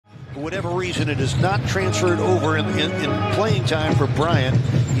For whatever reason, it is not transferred over in playing time for Bryant.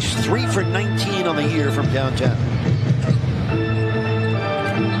 He's 3 for 19 on the year from downtown.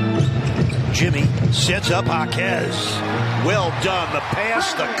 Jimmy sets up Jaquez. Well done. The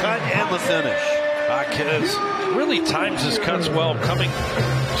pass, the cut, and the finish. Jaquez really times his cuts well, coming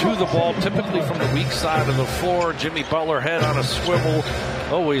to the ball, typically from the weak side of the floor. Jimmy Butler head on a swivel.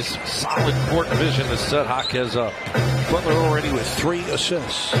 Always solid court vision to set Jaquez up. Butler already with 3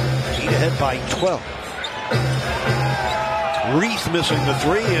 assists. Heat ahead by 12. Reith missing the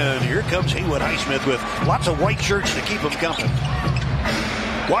 3, and here comes Haywood Highsmith with lots of white shirts to keep him company.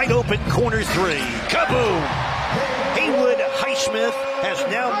 Wide open corner 3. Kaboom! Haywood Highsmith has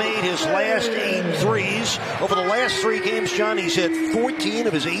now made his last 8 threes. Over the last 3 games, John, he's hit 14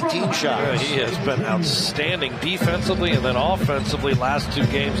 of his 18 shots. Yeah, he has been outstanding defensively and then offensively last 2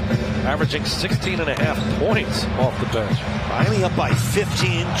 games, averaging 16.5 points off the bench. Miami up by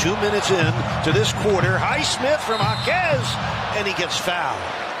 15, 2 minutes in to this quarter. Highsmith from Jaquez, and he gets fouled.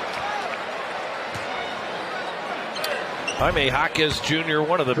 Jaime Jaquez Jr.,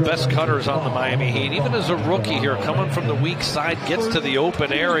 one of the best cutters on the Miami Heat. Even as a rookie here, coming from the weak side, gets to the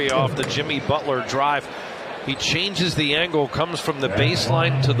open area off the Jimmy Butler drive. He changes the angle, comes from the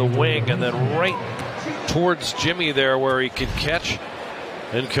baseline to the wing, and then right towards Jimmy there where he can catch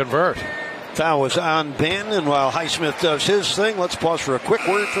and convert. Foul was on Ben, and while Highsmith does his thing, let's pause for a quick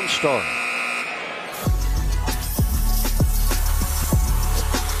word from Star.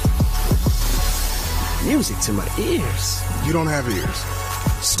 Music to my ears. You don't have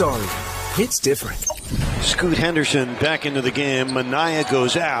ears. Starry, it's different. Scoot Henderson back into the game. Mania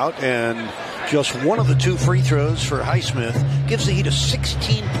goes out, and just one of the 2 free throws for Highsmith gives the Heat a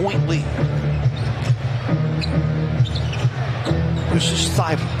 16-point lead. This is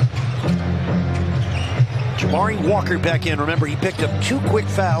Thibault. Jabari Walker back in. Remember, he picked up 2 quick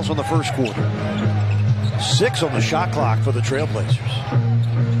fouls on the first quarter. 6 on the shot clock for the Trailblazers.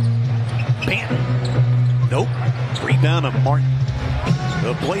 Bam. Nope. Rebound of Martin.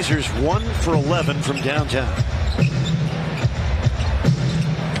 The Blazers 1 for 11 from downtown.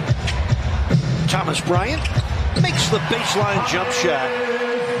 Thomas Bryant makes the baseline jump shot.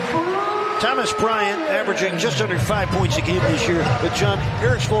 Thomas Bryant averaging just under 5 points a game this year. But John,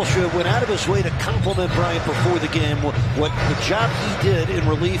 Erik Spoelstra went out of his way to compliment Bryant before the game. What the job he did in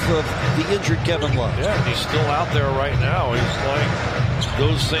relief of the injured Kevin Love. Yeah, he's still out there right now. He's playing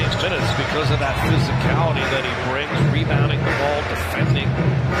those same minutes because of that physicality that he brings, rebounding the ball, defending,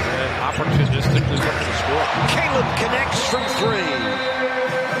 and opportunistically looking to score. Caleb connects from 3.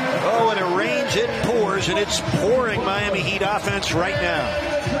 Oh, and it rains, it pours, and it's pouring Miami Heat offense right now.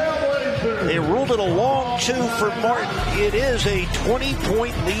 They ruled it a long 2 for Martin. It is a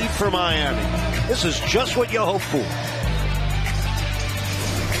 20-point lead for Miami. This is just what you hope for.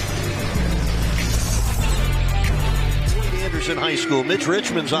 In high school, Mitch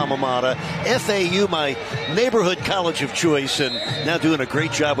Richmond's alma mater, FAU, my neighborhood college of choice, and now doing a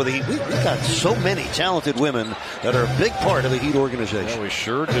great job with the Heat. We've got so many talented women that are a big part of the Heat organization. Yeah, we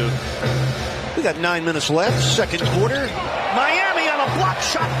sure do. We got 9 minutes left, second quarter. Miami on a block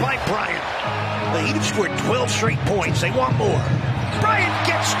shot by Bryant. The Heat have scored 12 straight points. They want more. Bryant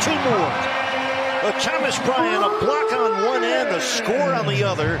gets 2 more. Thomas Bryant, a block on one end, a score on the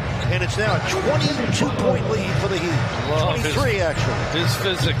other, and it's now a 22-point lead for the Heat. 23, actually. His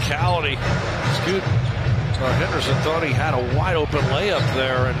physicality. Scoot Henderson thought he had a wide-open layup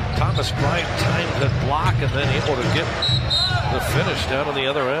there, and Thomas Bryant timed that block and then able to get the finish down on the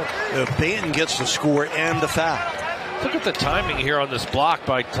other end. Bryant gets the score and the foul. Look at the timing here on this block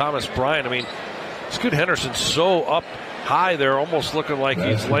by Thomas Bryant. I mean, Scoot Henderson's so up high there, almost looking like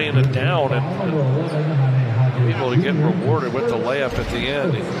he's laying it down, and able to get rewarded with the layup at the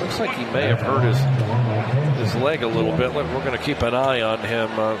end. It looks like he may have hurt his leg a little bit. We're going to keep an eye on him.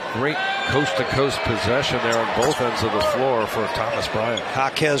 Great coast-to-coast possession there on both ends of the floor for Thomas Bryant.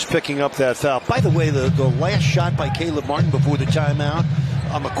 Jaquez picking up that foul. By the way, the last shot by Caleb Martin before the timeout,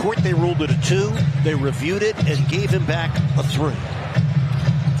 on the court they ruled it a 2. They reviewed it and gave him back a 3.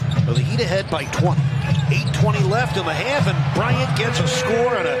 So the Heat ahead by 20. 8:20 left in the half, and Bryant gets a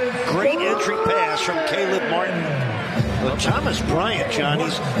score and a great entry pass from Caleb Martin. Thomas Bryant, John,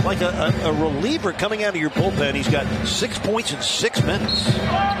 he's like a reliever coming out of your bullpen. He's got 6 points in 6 minutes.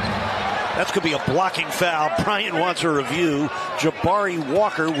 That's going to be a blocking foul. Bryant wants a review. Jabari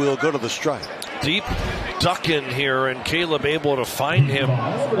Walker will go to the strike. Deep duck in here, and Caleb able to find him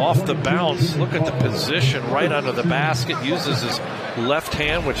off the bounce. Look at the position right under the basket. Uses his left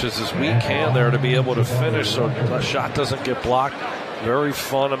hand, which is his weak hand there, to be able to finish so the shot doesn't get blocked. Very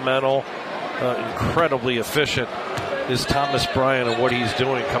fundamental, incredibly efficient is Thomas Bryant and what he's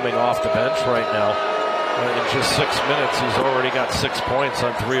doing coming off the bench right now. In just 6 minutes, he's already got 6 points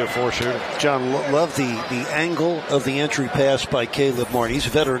on 3 of 4 shooting. John, love the angle of the entry pass by Caleb Martin. He's a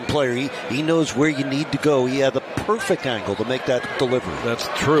veteran player. He knows where you need to go. He had the perfect angle to make that delivery. That's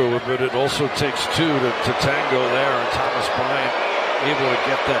true, but it also takes two to tango there. And Thomas Bryant able to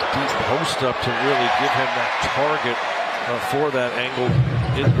get that deep post up to really give him that target for that angled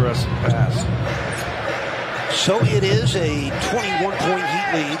ingress and pass. So it is a 21-point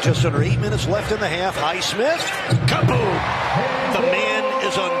Heat lead, just under 8 minutes left in the half. Highsmith, kaboom! The man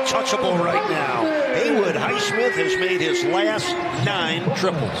is untouchable right now. Haywood Highsmith has made his last 9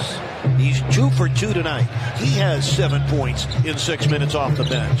 triples. He's 2 for 2 tonight. He has 7 points in 6 minutes off the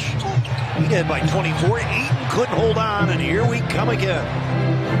bench. He led by 24. Eaton couldn't hold on, and here we come again.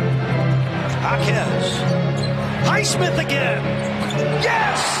 Jaquez. Highsmith again.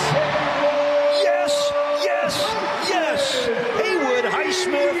 Yes! Haywood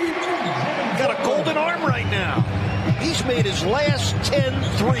Highsmith got a golden arm right now. He's made his last 10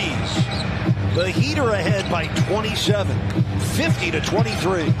 threes. The Heat are ahead by 27,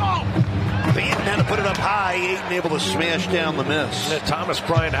 50-23. Banton had to put it up high. Ayton able to smash down the miss. And Thomas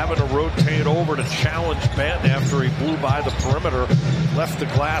Bryant having to rotate over to challenge Banton after he blew by the perimeter. Left the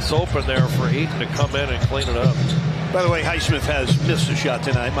glass open there for Ayton to come in and clean it up. By the way, Highsmith has missed a shot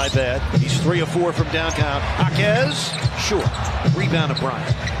tonight. My bad. He's 3 of 4 from downtown. Jaquez, sure. Rebound to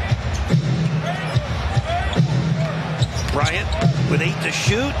Bryant. Bryant with 8 to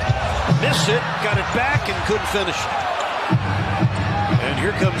shoot. Missed it. Got it back and couldn't finish it. And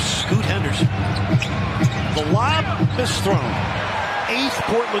here comes Scoot Henderson. The lob misthrown. 8th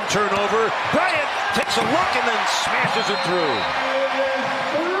Portland turnover. Bryant takes a look and then smashes it through.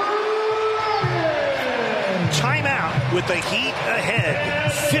 Timeout with the Heat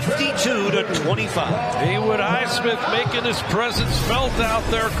ahead, 52-25. Haywood Highsmith making his presence felt out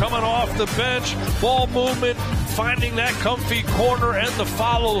there, coming off the bench. Ball movement, finding that comfy corner and the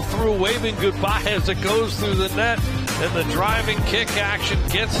follow through, waving goodbye as it goes through the net. And the driving kick action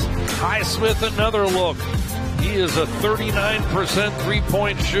gets Highsmith another look. He is a 39%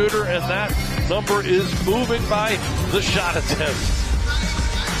 three-point shooter, and that number is moving by the shot attempts.